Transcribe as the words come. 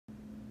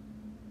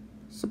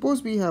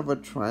Suppose we have a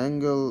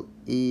triangle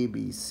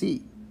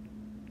ABC,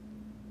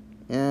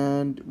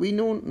 and we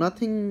know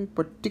nothing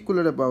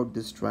particular about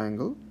this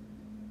triangle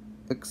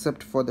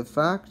except for the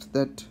fact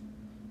that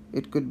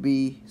it could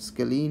be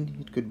scalene,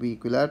 it could be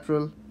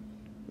equilateral,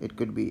 it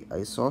could be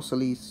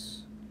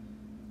isosceles,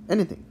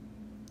 anything.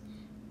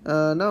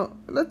 Now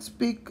let's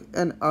pick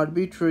an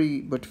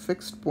arbitrary but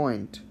fixed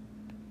point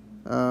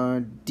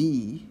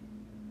D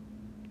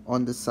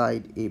on the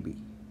side AB.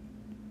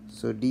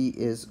 So D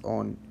is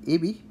on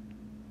AB,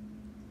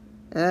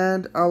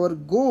 and our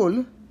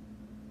goal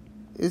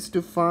is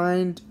to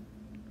find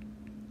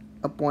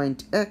a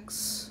point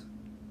X.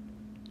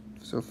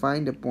 So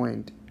find a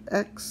point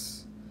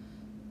X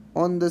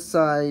on the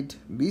side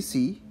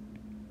BC,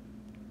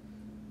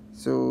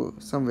 so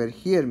somewhere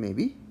here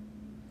maybe,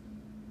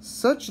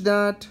 such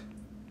that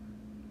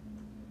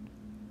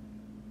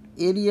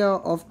area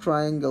of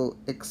triangle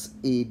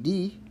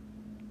XAD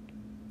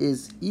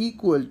is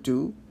equal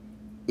to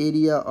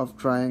area of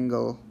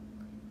triangle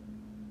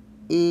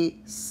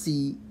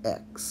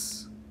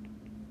ACX.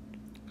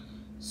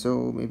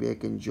 So maybe I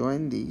can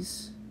join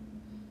these.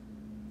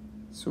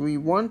 So we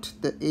want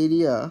the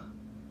area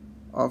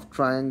of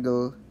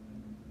triangle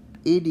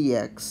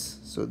ADX.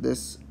 So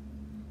this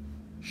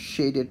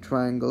shaded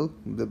triangle,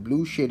 the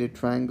blue shaded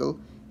triangle,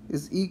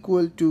 is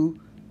equal to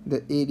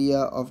the area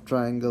of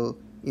triangle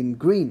in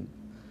green.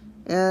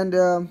 And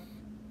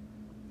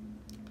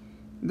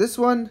this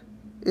one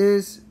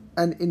is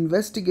an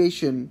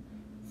investigation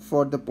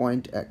for the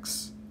point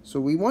X. So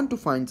we want to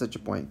find such a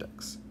point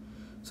X.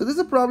 So this is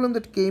a problem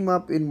that came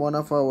up in one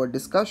of our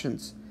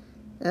discussions,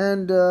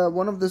 and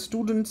one of the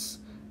students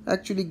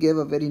actually gave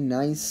a very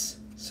nice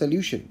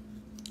solution.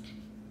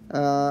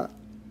 Here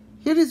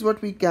is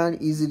what we can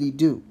easily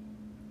do.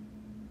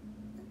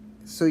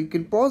 So you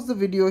can pause the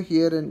video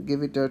here and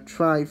give it a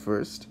try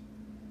first.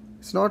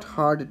 It's not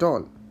hard at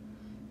all.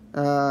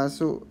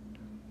 So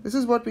this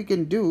is what we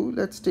can do.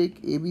 Let's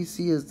take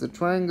ABC as the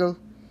triangle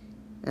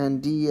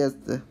and D as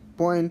the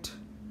point.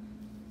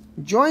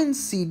 Join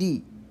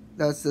CD.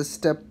 That's the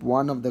step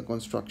 1 of the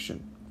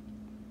construction.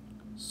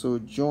 So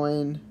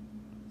join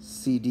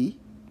CD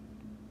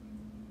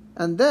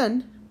and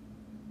then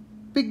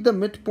pick the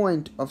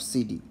midpoint of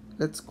CD.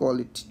 Let's call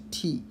it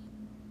T.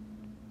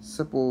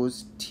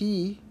 Suppose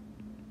T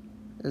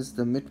is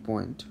the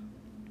midpoint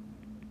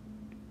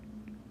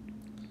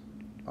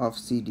of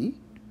CD,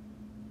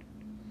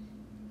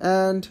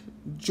 and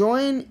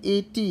join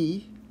AT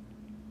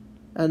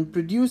and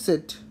produce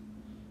it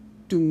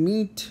to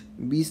meet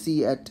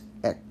BC at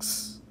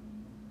X.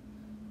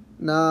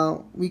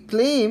 Now we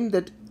claim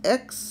that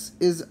X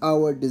is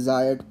our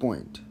desired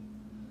point.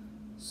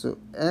 So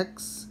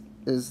X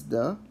is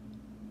the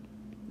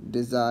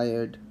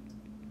desired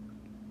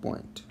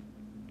point.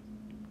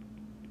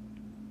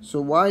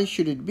 So why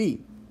should it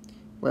be?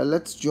 Well,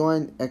 let's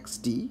join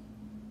XD.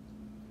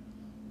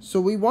 So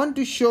we want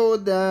to show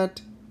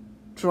that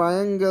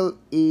triangle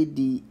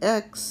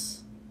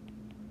ADX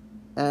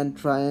and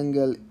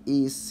triangle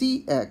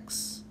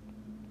ACX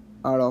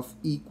are of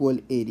equal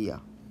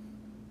area.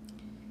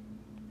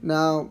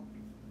 Now,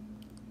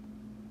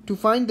 to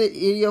find the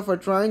area of a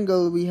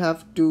triangle, we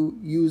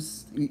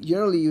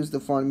generally use the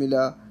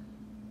formula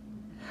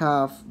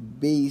half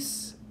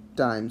base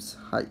times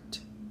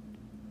height.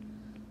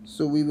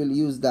 So we will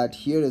use that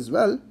here as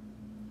well.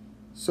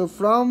 So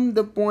from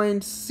the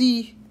point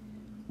C,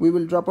 we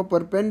will drop a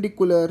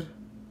perpendicular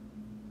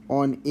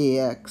on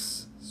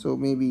AX. So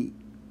maybe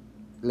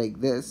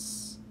like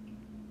this.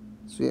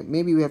 So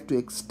maybe we have to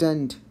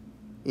extend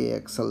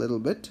AX a little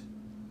bit.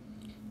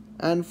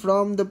 And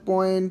from the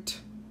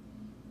point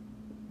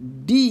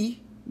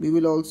D, we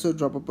will also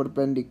drop a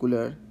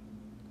perpendicular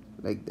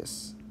like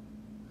this.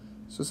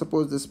 So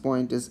suppose this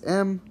point is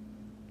M,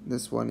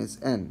 this one is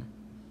N.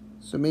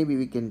 So maybe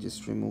we can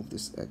just remove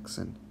this X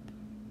and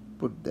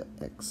put the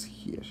X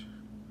here.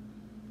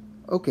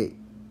 Okay,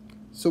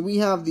 so we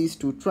have these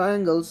two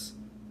triangles,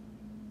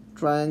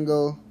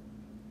 triangle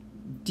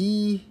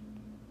DMT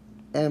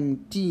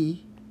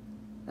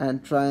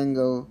and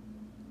triangle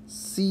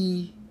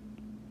CNT.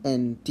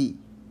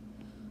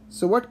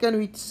 So what can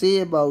we say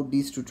about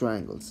these two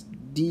triangles,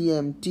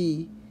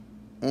 DMT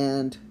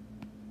and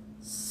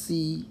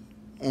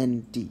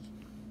CNT?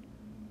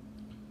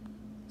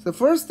 So the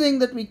first thing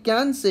that we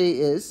can say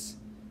is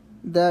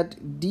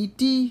that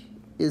DT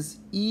is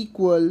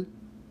equal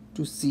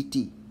to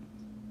CT.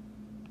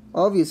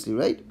 Obviously,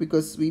 right?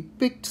 Because we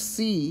picked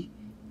C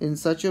in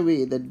such a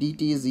way that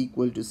DT is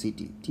equal to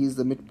CT. T is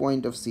the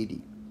midpoint of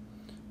CD.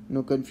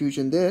 No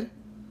confusion there.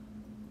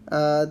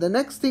 The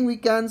next thing we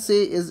can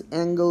say is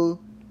angle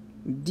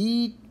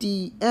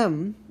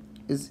DTM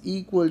is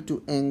equal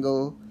to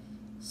angle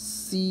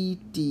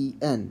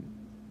CTN.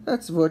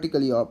 That's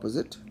vertically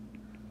opposite.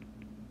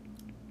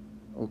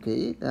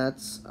 Okay,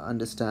 that's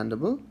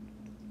understandable.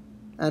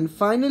 And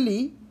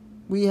finally,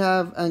 we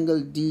have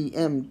angle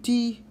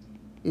DMT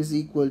is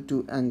equal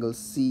to angle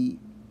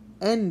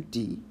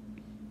CNT,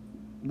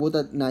 both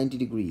at 90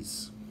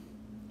 degrees.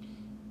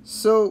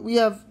 So we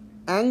have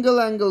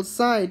angle-angle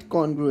side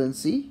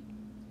congruency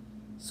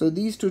So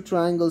these two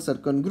triangles are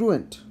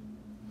congruent,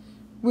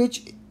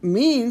 which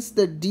means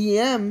that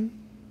DM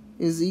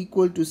is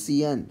equal to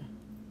Cn.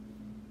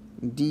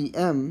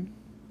 DM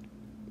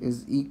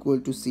is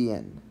equal to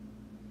Cn.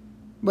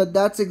 But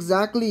that's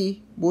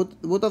exactly,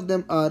 both of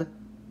them are,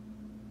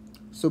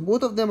 so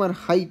both of them are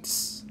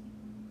heights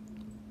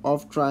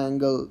of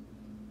triangle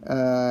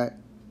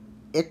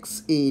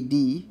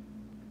XAD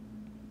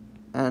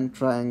and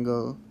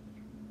triangle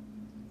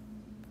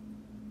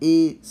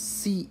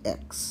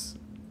ACX.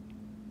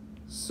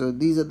 So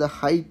these are the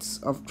heights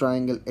of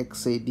triangle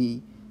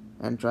XAD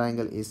and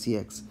triangle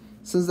ACX.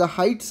 Since the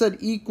heights are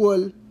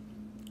equal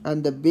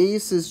and the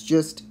base is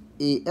just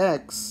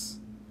AX,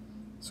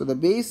 so the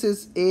base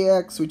is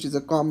AX, which is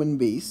a common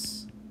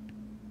base,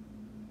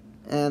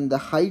 and the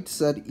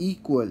heights are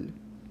equal,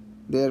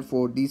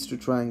 therefore these two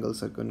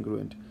triangles are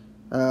congruent.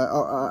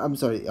 I'm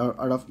sorry,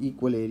 are of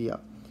equal area.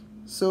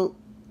 So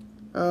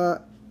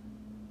a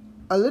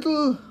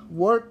little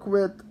work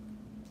with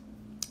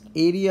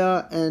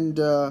area and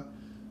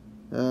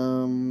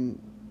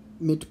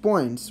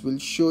midpoints will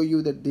show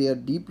you that they are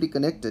deeply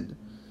connected.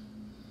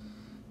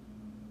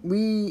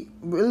 We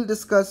will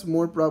discuss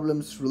more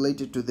problems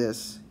related to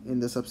this in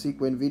the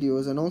subsequent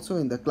videos and also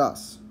in the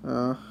class.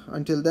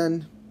 Until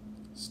then,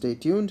 stay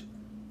tuned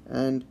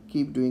and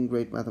keep doing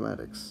great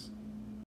mathematics.